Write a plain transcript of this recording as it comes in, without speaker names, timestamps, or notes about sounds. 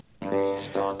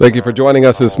Thank you for joining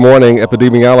us this morning.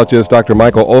 Epidemiologist Dr.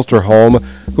 Michael Osterholm,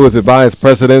 who has advised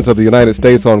presidents of the United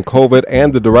States on COVID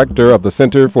and the director of the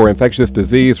Center for Infectious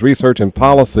Disease Research and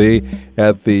Policy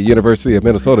at the University of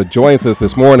Minnesota, joins us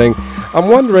this morning. I'm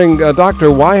wondering,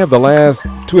 Doctor, why have the last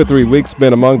 2 or 3 weeks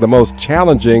been among the most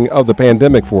challenging of the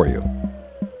pandemic for you?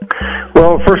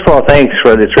 Well, first of all, thanks,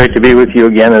 Fred. It's great to be with you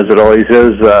again, as it always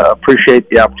is. Appreciate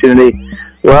the opportunity.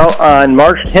 Well, on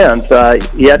March 10th,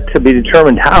 yet to be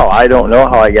determined how. I don't know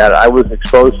how I got it. I was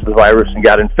exposed to the virus and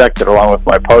got infected along with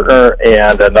my partner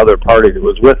and another party that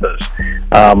was with us.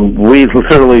 We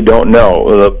literally don't know.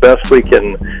 The best we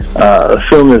can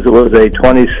assume is it was a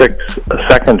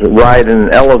 26-second ride in an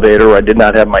elevator. I did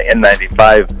not have my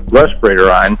N95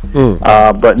 respirator on,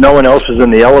 but no one else was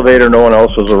in the elevator. No one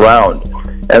else was around.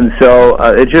 And so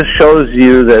it just shows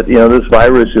you that, this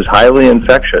virus is highly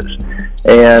infectious.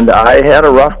 And I had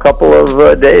a rough couple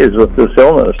of days with this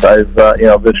illness. I've,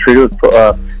 been treated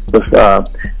with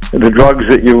the drugs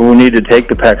that you need to take,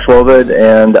 the Paxlovid,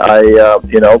 and I,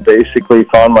 basically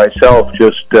found myself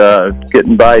just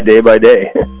getting by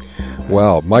day.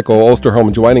 Wow. Michael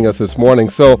Osterholm joining us this morning.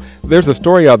 So there's a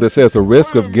story out that says the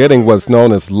risk of getting what's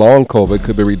known as long COVID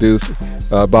could be reduced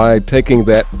by taking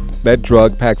that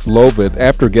drug, Paxlovid,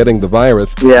 after getting the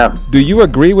virus. Yeah. Do you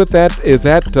agree with that? Is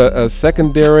that a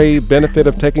secondary benefit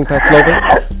of taking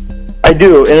Paxlovid? I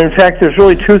do. And in fact, there's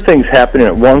really two things happening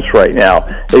at once right now.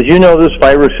 As you know, this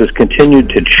virus has continued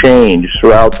to change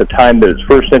throughout the time that it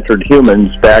first entered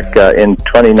humans back in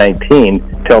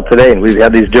 2019 till today. And we've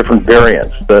had these different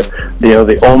variants,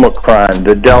 the Omicron,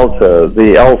 the Delta,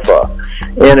 the Alpha.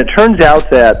 And it turns out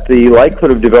that the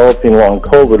likelihood of developing long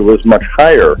COVID was much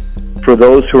higher for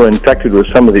those who are infected with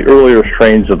some of the earlier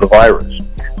strains of the virus.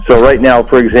 So right now,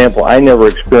 for example, I never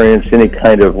experienced any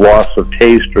kind of loss of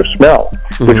taste or smell,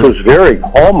 which was very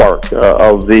hallmark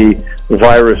of the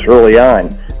virus early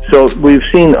on. So we've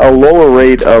seen a lower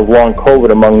rate of long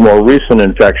COVID among more recent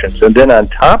infections. And then on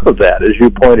top of that, as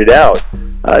you pointed out,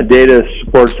 data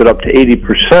supports that up to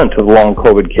 80% of long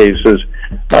COVID cases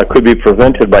could be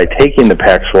prevented by taking the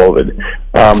Paxlovid.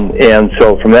 And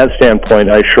so from that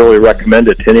standpoint, I surely recommend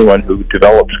it to anyone who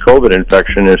develops COVID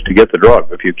infection is to get the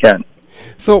drug if you can.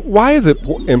 So why is it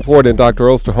important, Dr.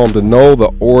 Osterholm, to know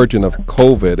the origin of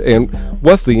COVID, and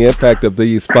what's the impact of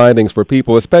these findings for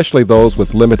people, especially those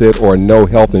with limited or no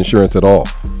health insurance at all?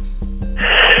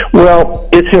 Well,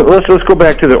 let's go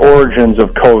back to the origins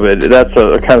of COVID. That's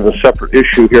a kind of a separate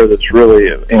issue here that's really,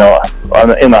 in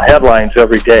the headlines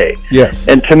every day. Yes.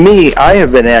 And to me, I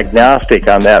have been agnostic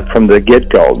on that from the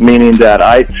get-go, meaning that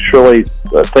I surely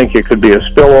think it could be a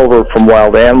spillover from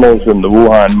wild animals in the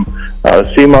Wuhan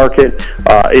sea market.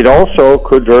 It also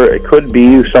could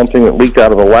be something that leaked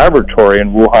out of a laboratory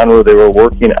in Wuhan where they were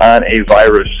working on a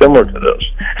virus similar to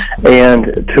this.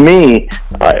 And to me,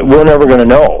 we're never going to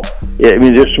know.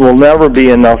 This will never be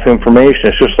enough information.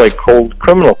 It's just like cold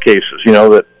criminal cases,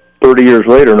 that 30 years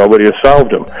later nobody has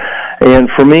solved them. And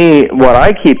for me, what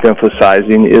I keep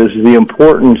emphasizing is the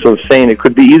importance of saying it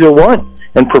could be either one,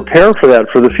 and prepare for that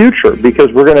for the future, because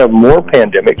we're going to have more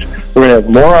pandemics. We're going to have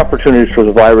more opportunities for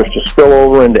the virus to spill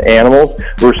over into animals.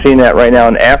 We're seeing that right now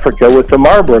in Africa with the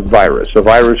Marburg virus, a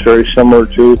virus very similar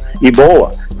to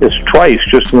Ebola. It's twice,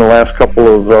 just in the last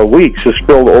couple of weeks, has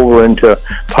spilled over into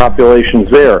populations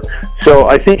there. So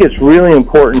I think it's really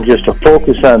important just to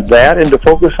focus on that and to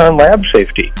focus on lab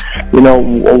safety.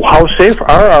 How safe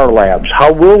are our labs?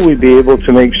 How will we be able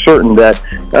to make certain that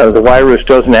the virus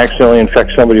doesn't accidentally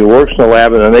infect somebody who works in the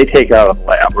lab and then they take out of the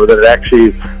lab, or that it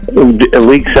actually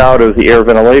leaks out of the air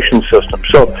ventilation system?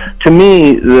 So to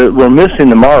me, we're missing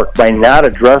the mark by not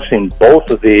addressing both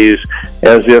of these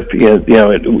as if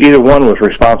either one was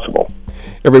responsible.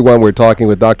 Everyone, we're talking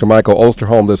with Dr. Michael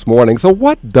Osterholm this morning. So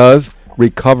what does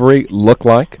recovery look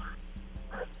like?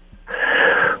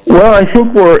 Well, I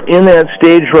think we're in that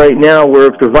stage right now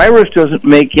where if the virus doesn't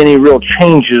make any real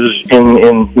changes in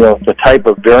the type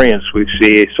of variants we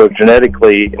see, so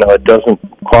genetically, it doesn't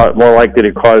more likely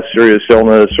to cause serious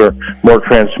illness or more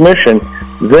transmission,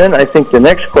 then I think the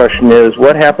next question is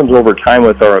what happens over time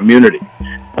with our immunity?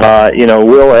 I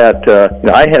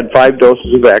had 5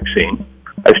 doses of vaccine.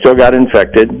 I still got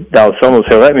infected. Now, some will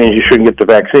say, well, that means you shouldn't get the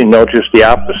vaccine. No, just the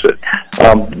opposite.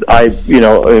 I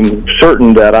am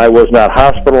certain that I was not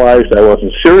hospitalized, I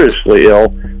wasn't seriously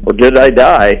ill, or did I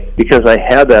die, because I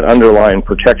had that underlying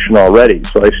protection already.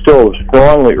 So I still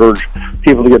strongly urge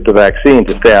people to get the vaccine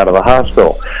to stay out of the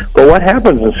hospital. But what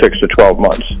happens in 6 to 12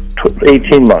 months,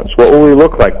 18 months? What will we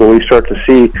look like? Will we start to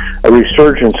see a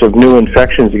resurgence of new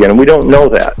infections again? And we don't know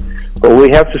that. But what we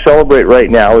have to celebrate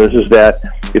right now is that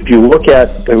if you look at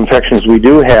the infections we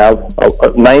do have,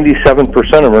 97%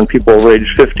 of them are in people over age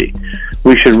 50.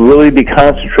 We should really be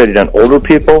concentrated on older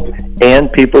people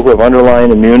and people who have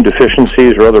underlying immune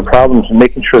deficiencies or other problems, and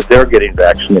making sure they're getting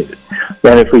vaccinated.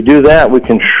 And if we do that, we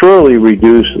can surely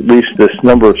reduce at least this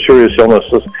number of serious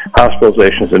illnesses,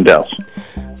 hospitalizations, and deaths.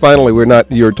 Finally,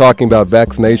 you're talking about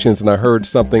vaccinations, and I heard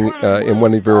something in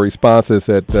one of your responses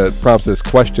that prompts this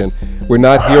question. We're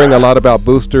not hearing a lot about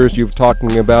boosters. You've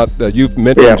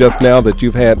mentioned just now that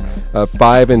you've had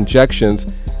 5 injections.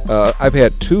 I've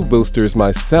had 2 boosters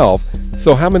myself.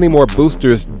 So how many more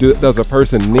boosters does a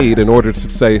person need in order to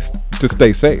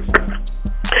stay safe?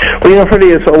 Well, Freddie,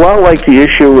 it's a lot like the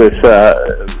issue with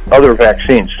other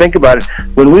vaccines. Think about it.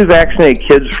 When we vaccinate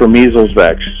kids for measles,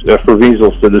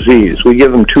 the disease, we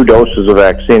give them 2 doses of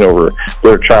vaccine over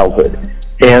their childhood.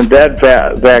 And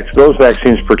those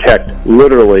vaccines protect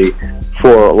literally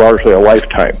for largely a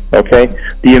lifetime, okay?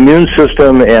 The immune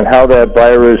system and how that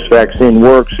virus vaccine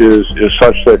works is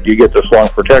such that you get this long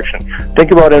protection.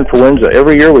 Think about influenza.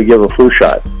 Every year we give a flu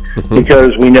shot.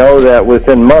 Because we know that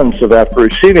within months of after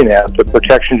receiving that, the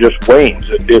protection just wanes.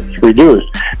 It's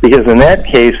reduced. Because in that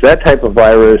case, that type of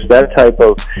virus, that type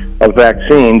of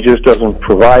vaccine just doesn't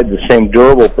provide the same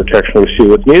durable protection we see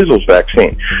with measles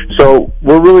vaccine. So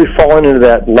we're really falling into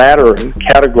that latter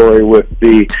category with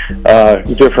the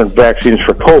different vaccines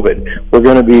for COVID. We're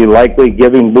going to be likely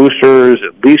giving boosters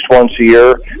at least once a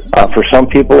year. For some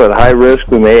people at high risk,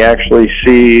 we may actually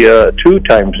see 2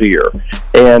 times a year.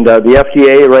 And the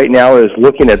FDA right now is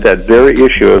looking at that very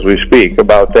issue as we speak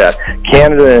about that.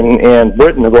 Canada and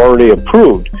Britain have already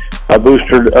approved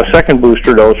a second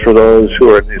booster dose for those who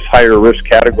are in these higher risk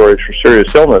categories for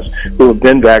serious illness who have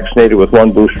been vaccinated with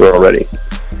 1 booster already.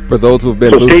 For those who've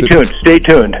been boosted, stay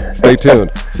tuned. Stay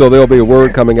tuned. So there'll be a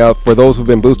word coming out for those who've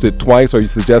been boosted twice. Are you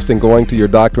suggesting going to your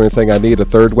doctor and saying, I need a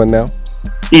 3rd one now?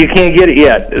 You can't get it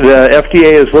yet. The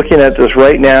FDA is looking at this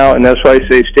right now, and that's why I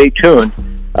say stay tuned.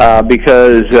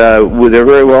 Because there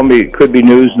very well could be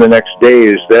news in the next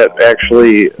days that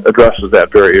actually addresses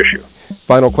that very issue.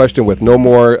 Final question: with no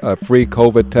more free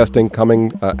COVID testing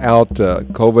coming out,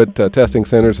 COVID testing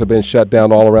centers have been shut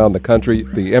down all around the country.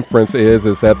 The inference is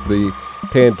that the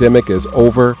pandemic is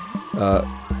over.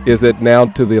 Is it now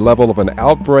to the level of an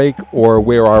outbreak, or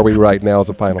where are we right now? Is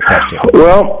a final question.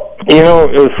 Well,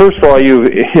 first of all, you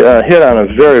hit on a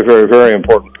very, very, very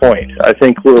important point. I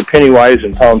think we're penny wise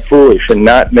and pound foolish in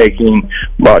not making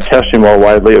testing more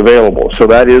widely available. So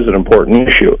that is an important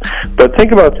issue. But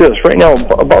think about this. Right now,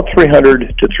 about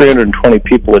 300 to 320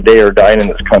 people a day are dying in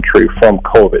this country from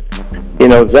COVID.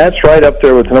 That's right up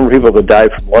there with the number of people that die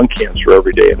from lung cancer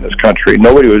every day in this country.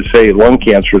 Nobody would say lung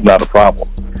cancer is not a problem.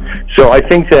 So I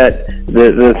think that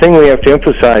the thing we have to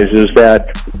emphasize is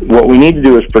that what we need to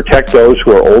do is protect those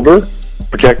who are older,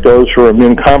 protect those who are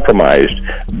immune compromised.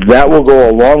 That will go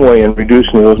a long way in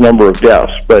reducing those number of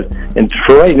deaths. But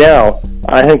for right now,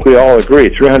 I think we all agree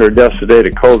 300 deaths a day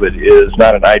to COVID is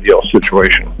not an ideal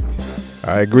situation.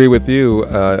 I agree with you.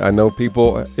 I know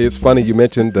people, it's funny you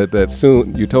mentioned that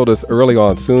soon, you told us early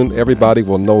on, soon everybody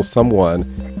will know someone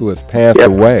who has passed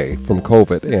away from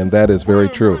COVID, and that is very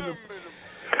true.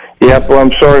 Yep, well,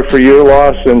 I'm sorry for your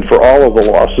loss and for all of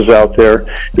the losses out there.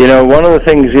 One of the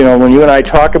things, when you and I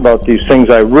talk about these things,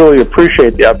 I really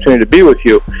appreciate the opportunity to be with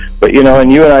you. But,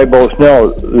 and you and I both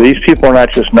know these people are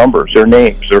not just numbers. They're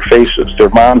names, they're faces,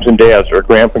 they're moms and dads, they're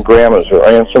grandpa and grandmas, they're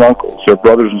aunts and uncles, they're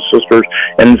brothers and sisters,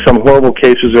 and in some horrible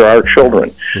cases, they're our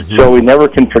children. Mm-hmm. So we never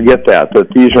can forget that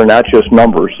these are not just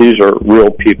numbers. These are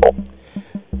real people.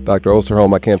 Dr.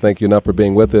 Osterholm, I can't thank you enough for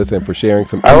being with us and for sharing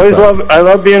some insight. I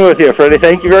love being with you, Freddie.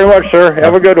 Thank you very much, sir.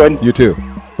 Have a good one. You too.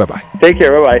 Bye-bye. Take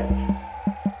care. Bye-bye.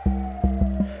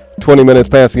 20 minutes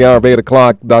past the hour of 8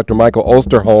 o'clock, Dr. Michael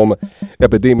Osterholm,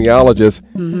 epidemiologist.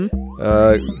 Mm-hmm.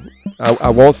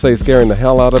 I won't say scaring the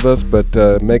hell out of us,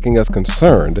 but making us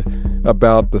concerned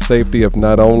about the safety of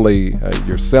not only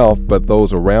yourself, but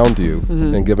those around you,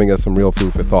 mm-hmm. and giving us some real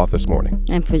food for thought this morning.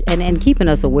 And keeping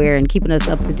us aware and keeping us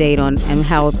up to date on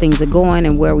how things are going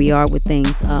and where we are with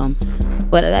things.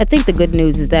 But I think the good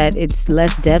news is that it's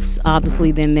less deaths,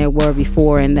 obviously, than there were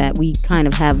before, and that we kind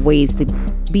of have ways to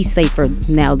be safer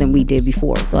now than we did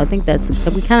before. So I think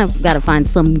we kind of got to find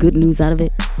some good news out of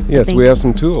it. Yes, we have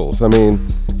some tools. I mean,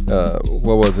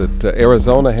 what was it?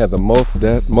 Arizona had the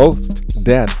most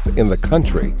deaths in the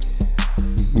country.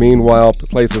 Meanwhile,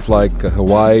 places like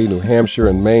Hawaii, New Hampshire,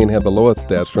 and Maine had the lowest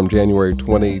deaths from January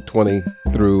 2020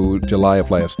 through July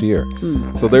of last year.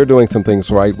 So they're doing some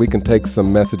things right. We can take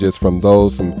some messages from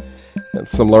those, some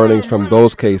some learnings from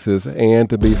those cases and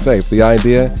to be safe. The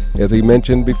idea, as he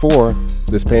mentioned before,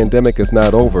 this pandemic is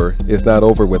not over. It's not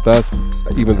over with us,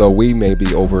 even though we may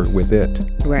be over with it.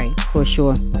 Right, for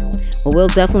sure. Well, we'll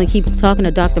definitely keep talking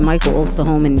to Dr. Michael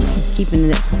Osterholm and keeping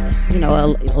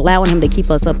it, allowing him to keep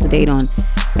us up to date on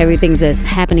everything that's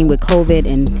happening with COVID.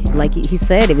 And like he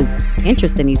said, it was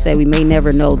interesting. He said we may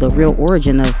never know the real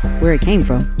origin of where it came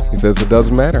from. He says it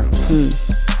doesn't matter.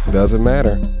 It doesn't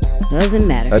matter. Doesn't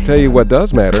matter. I tell you what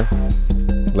does matter.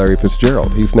 Larry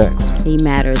Fitzgerald. He's next. He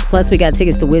matters. Plus, we got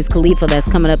tickets to Wiz Khalifa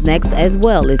that's coming up next as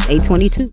well. It's 8:22.